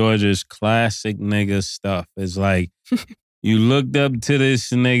Paul George's classic nigga stuff. It's like you looked up to this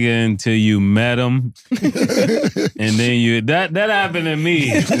nigga until you met him. And then that happened to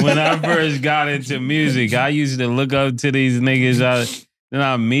me when I first got into music. I used to look up to these niggas. Then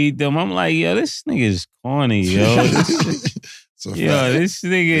I meet them. I'm like, yo, this nigga's corny, yo. This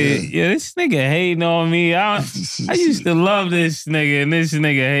nigga hating on me. I used to love this nigga, and this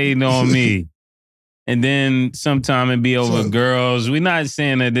nigga hating on me. And then sometime it be over girls. We're not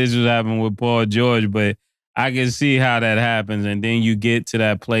saying that this was happening with Paul George, but I can see how that happens. And then you get to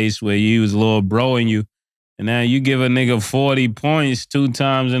that place where you was little broing you, and now you give a nigga 40 points 2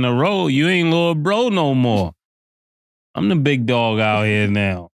 times in a row. You ain't little bro no more. I'm the big dog out here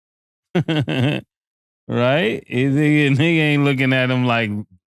now. Right? Nigga ain't looking at him like,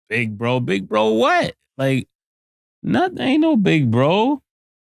 big bro. Big bro what? Like, nothing, ain't no big bro.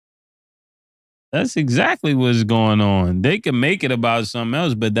 That's exactly what's going on. They can make it about something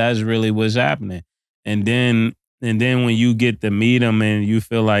else, but that's really what's happening. And then when you get to meet him and you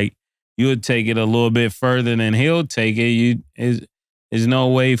feel like you'll take it a little bit further than he'll take it, there's no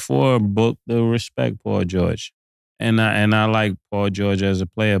way for a book to respect Paul George. And I like Paul George as a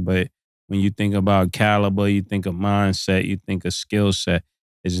player, but when you think about caliber, you think of mindset, you think of skill set,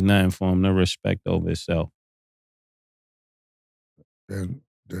 there's nothing for him to respect over himself. Then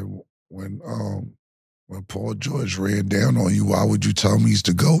when Paul George ran down on you, why would you tell me he's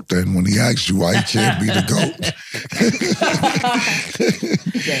the GOAT? Then when he asked you why he can't be the GOAT.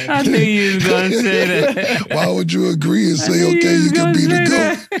 I knew you was going to say that. Why would you agree and say, okay, you can be the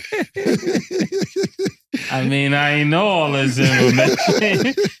GOAT? I mean, I ain't know all this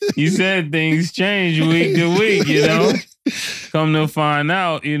information. You said things change week to week, you know? Come to find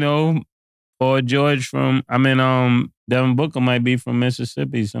out, you know, Paul George Devin Booker might be from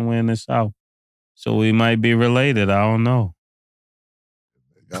Mississippi, somewhere in the South. So we might be related. I don't know.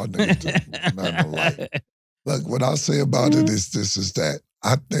 Y'all niggas nothing alike. Look, what I'll say about it is that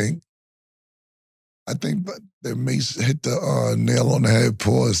I think that Mase hit the nail on the head,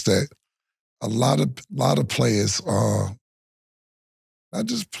 Paul, is that a lot of players, not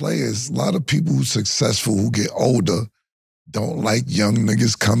just players, a lot of people who's successful who get older don't like young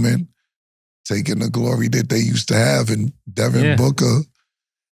niggas coming, taking the glory that they used to have. And Devin Booker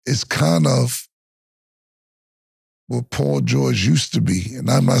is kind of what Paul George used to be.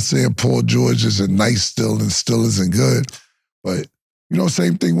 And I'm not saying Paul George isn't nice still and still isn't good, but you know,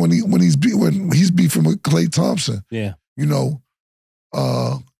 same thing when he's beefing with Klay Thompson. Yeah. You know,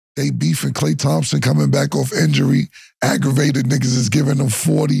 they beefing Klay Thompson coming back off injury, aggravated niggas is giving him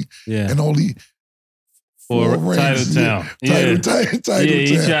 40 and only 4 rings. Title town. Title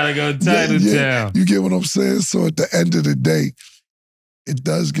he trying to go title town. You get what I'm saying? So at the end of the day, it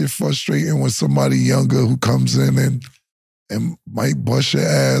does get frustrating when somebody younger who comes in and might bust your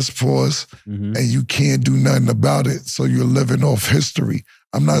ass, pause, and you can't do nothing about it. So you're living off history.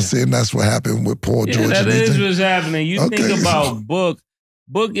 I'm not saying that's what happened with Paul George. That is what's happening. You think about Book.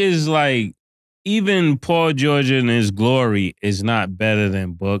 Book is like, even Paul George in his glory is not better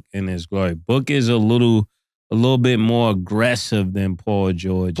than Book in his glory. Book is a little a little bit more aggressive than Paul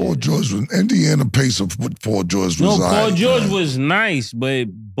George. Paul George was Indiana pace of what Paul George was. No, Paul George was nice, but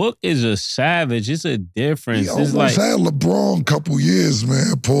Book is a savage. It's a difference. He almost had LeBron a couple years,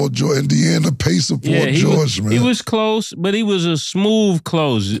 man. Paul George, Indiana pace of Paul George, man. He was close, but he was a smooth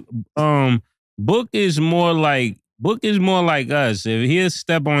close. Book is more like us. If he'll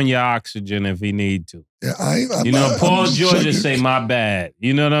step on your oxygen if he need to. Yeah, Paul George just say, my bad.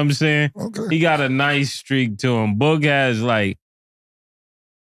 You know what I'm saying? Okay. He got a nice streak to him. Book has like...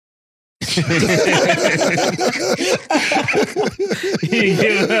 You know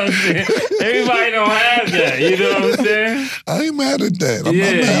what I'm saying? Everybody don't have that. You know what I'm saying? I ain't mad at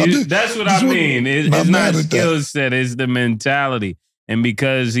that. That's what I mean. It's not skill set. It's the mentality. And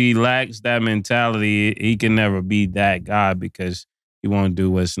because he lacks that mentality, he can never be that guy because he won't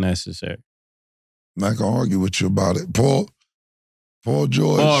do what's necessary. I'm not going to argue with you about it. Paul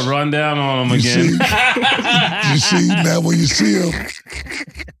George. Oh, run down on him again. You see, now when you see him,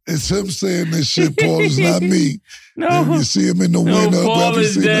 it's him saying this shit, Paul, is not me. No. And you see him in the window. Paul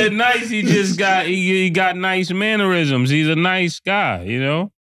is dead nice. He just got, he got nice mannerisms. He's a nice guy, you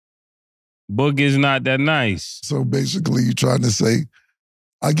know? Book is not that nice. So basically, you're trying to say,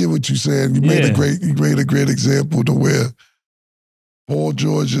 I get what you're saying. You made a great example to where Paul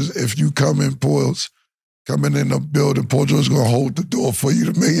George is, if you coming in the building, Paul George is going to hold the door for you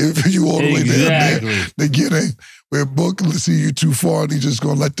to make it for you all the way down there to get in. Where Book see you too far and he's just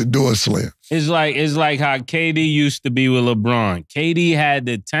going to let the door slam. It's like how KD used to be with LeBron. KD had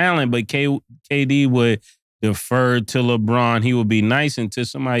the talent, but KD would defer to LeBron. He would be nice until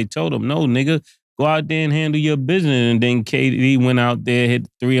somebody told him, no, nigga, go out there and handle your business. And then KD went out there, hit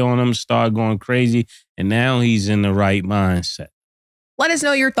 3 on him, started going crazy, and now he's in the right mindset. Let us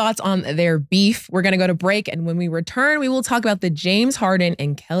know your thoughts on their beef. We're going to go to break, and when we return, we will talk about the James Harden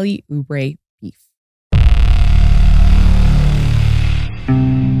and Kelly Oubre beef.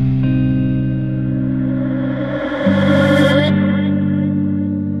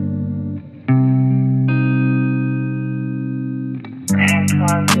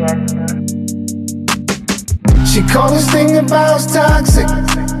 She called this thing about toxic.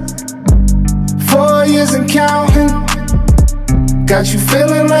 4 years and counting. Got you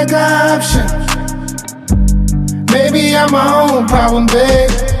feeling like an option. Maybe I'm my own problem, babe.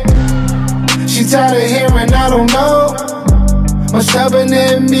 She tired of hearing I don't know. I'm stubborn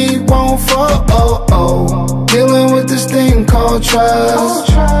in me won't fall. Dealing with this thing called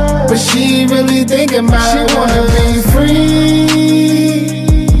trust. But she really thinking about it. She wanna be free.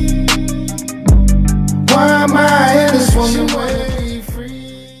 Why am I in this woman?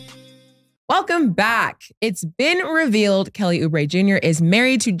 Welcome back. It's been revealed Kelly Oubre Jr. is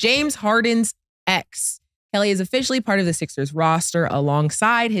married to James Harden's ex. Kelly is officially part of the Sixers roster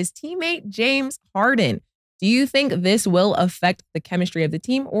alongside his teammate James Harden. Do you think this will affect the chemistry of the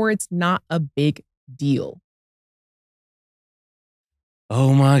team, or it's not a big deal?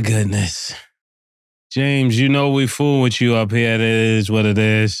 Oh my goodness. James, you know we fool with you up here. It is what it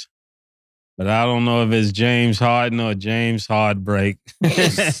is. But I don't know if it's James Harden or James Heartbreak.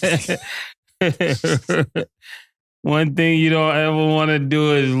 One thing you don't ever want to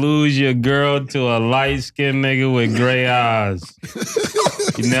do is lose your girl to a light-skinned nigga with gray eyes.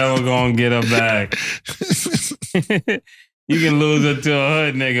 You're never gonna get her back. You can lose her to a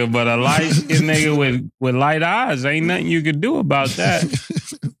hood nigga, but a light-skinned nigga with light eyes, ain't nothing you can do about that.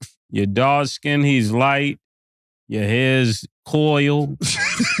 Your dark skin, he's light. Your hair's coil.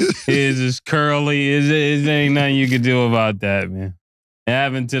 His is curly. It ain't nothing you can do about that, man. It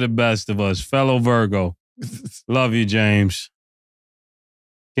happened to the best of us. Fellow Virgo. Love you, James.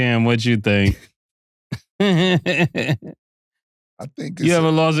 Cam, what you think? I think you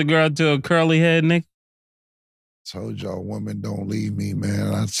ever lost a girl to a curly head, Nick? Told y'all women don't leave me,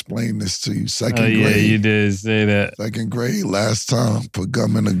 man. I explained this to you. Second grade. Yeah, you did say that. Second grade, last time, put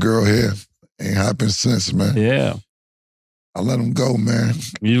gum in a girl hair. Ain't happened since, man. Yeah. I let them go, man.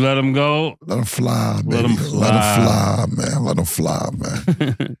 You let them go? Let them fly, baby. Let them fly. Let them fly, man. Let them fly,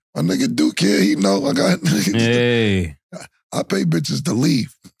 man. My nigga Duke here, he know I got... Hey. I pay bitches to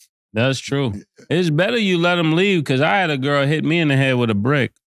leave. That's true. It's better you let them leave, because I had a girl hit me in the head with a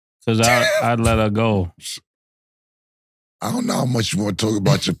brick because I'd let her go. I don't know how much you want to talk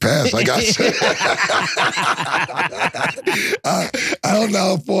about your past. Like I said, I don't know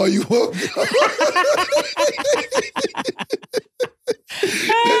how far you want to go.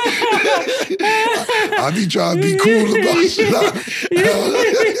 I be trying to be cool about shit.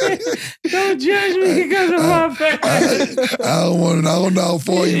 Don't judge me because of my past. I don't know how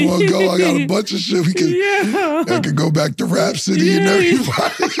far you want to go. I got a bunch of shit I can go back to Rap City and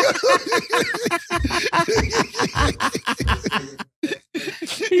everybody.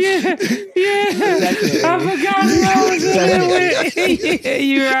 Definitely. I forgot what was in Yeah,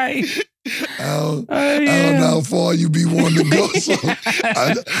 you're right. I don't know how far you be wanting to go, so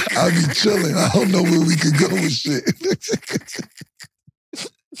I'll be chilling. I don't know where we could go with shit.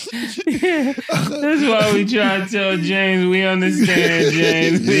 That's why we try to tell James we understand,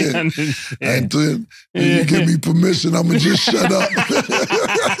 James. We understand. And you give me permission, I'm going to just shut up.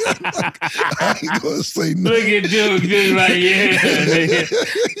 I ain't going to say nothing. Look at Duke, just like,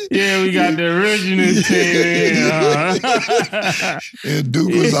 yeah, we got the original team here. And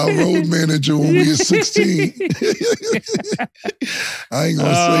Duke was our road manager when we were 16. I ain't going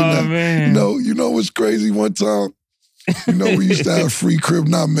to say nothing. Man. You know what's crazy? One time, we used to have free crib,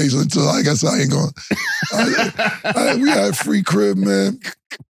 not Mase, until like I said, I ain't going. We had free crib, man.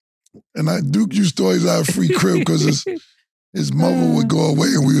 And Duke used to always have free crib because his mother would go away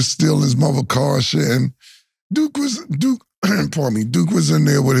and we would steal his mother's car and shit. And Duke was in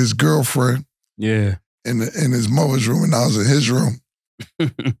there with his girlfriend. Yeah. In his mother's room, and I was in his room.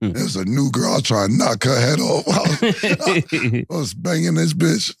 There was a new girl. I was trying to knock her head off. I was banging this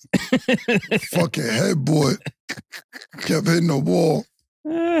bitch. Fucking headboard. Kept hitting the wall.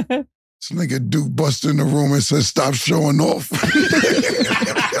 This nigga Duke busted in the room and said, "Stop showing off."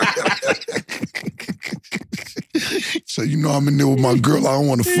 So I'm in there with my girl. I don't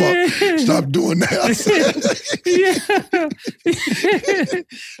want to fuck. Stop doing that.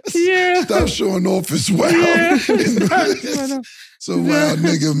 Yeah. Stop showing off as well. Yeah. So wild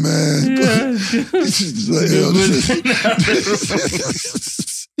nigga, man.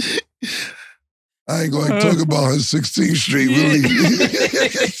 I ain't going to talk about her 16th Street.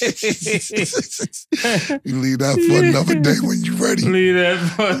 You leave that for another day when you're ready. Leave that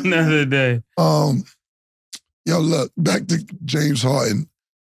for another day. Yo, look, back to James Harden.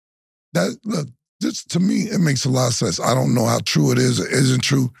 This to me, it makes a lot of sense. I don't know how true it is or isn't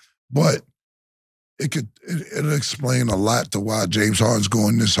true, but it'll explain a lot to why James Harden's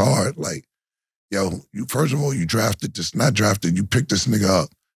going this hard. Like, first of all, you picked this nigga up.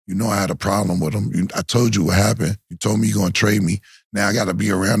 You know I had a problem with him. I told you what happened. You told me you're going to trade me. Now I got to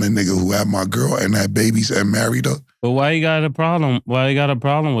be around a nigga who had my girl and had babies and married her. But why you got a problem? Why you got a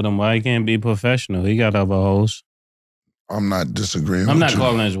problem with him? Why he can't be professional? He got other hoes. I'm not disagreeing I'm with not you.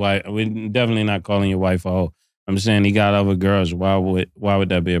 calling his wife. We're definitely not calling your wife a hoe. I'm saying he got other girls. Why would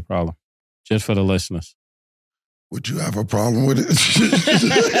that be a problem? Just for the listeners. Would you have a problem with it?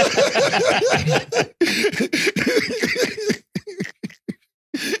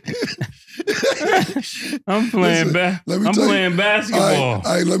 I'm playing basketball. All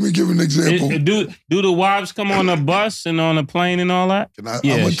right, let me give an example. Do the wives come on a bus and on a plane and all that? I'm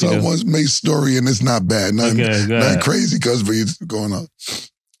going to tell one Mase story, and it's not bad. Nothing crazy because it's going on.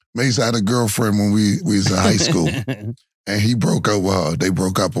 Mase had a girlfriend when we was in high school, and he broke up with her. They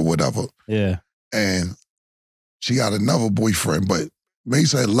broke up or whatever. Yeah. And she got another boyfriend, but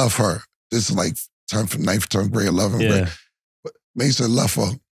Mase had left her. This is like 9th, 10th grade, 11th grade. But Mase had left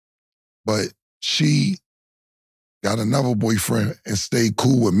her. But she got another boyfriend and stayed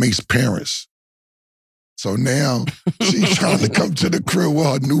cool with Mase's parents. So now she's trying to come to the crib with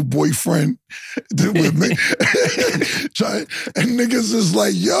her new boyfriend. With me. And niggas is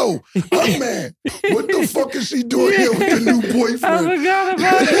like, yo, I'm mad. What the fuck is she doing here with the new boyfriend? I forgot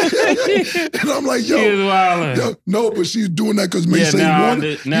about it. And I'm like, yo, no, but she's doing that because Mase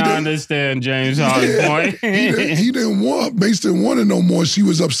wanted. Now I understand James Harden's point. He didn't want, Mase didn't want it no more. She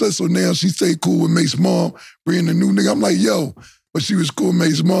was upset, so now she stayed cool with Mase's mom, bringing the new nigga. I'm like, yo, but she was cool with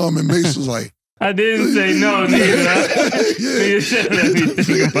Mase's mom, and Mase was like, I didn't say no, nigga. You should let me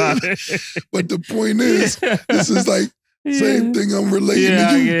think about it. But the point is, this is like same thing I'm relating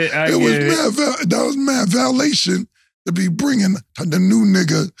to you. That was mad violation to be bringing the new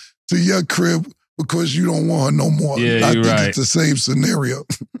nigga to your crib because you don't want her no more. Yeah, I think right. It's the same scenario.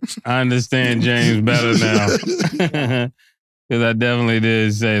 I understand James better now. Because I definitely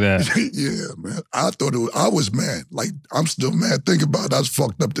did say that. Yeah, man. I was mad. Like, I'm still mad. Think about it. That's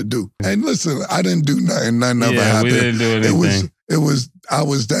fucked up to do. And listen, I didn't do nothing. Nothing ever happened. We didn't do anything. I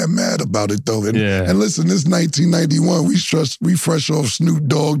was that mad about it, though. And listen, this 1991. We fresh off Snoop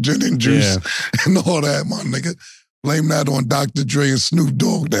Dogg, gin and juice, and all that, my nigga. Blame that on Dr. Dre and Snoop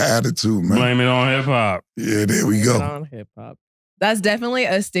Dogg, the attitude, man. Blame it on hip-hop. Yeah, there we go. On hip-hop. That's definitely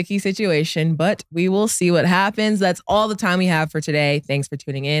a sticky situation, but we will see what happens. That's all the time we have for today. Thanks for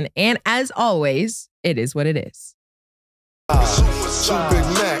tuning in. And as always, it is what it is. Two Big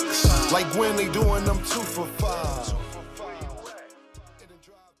Macs, like when they doing them 2 for $5.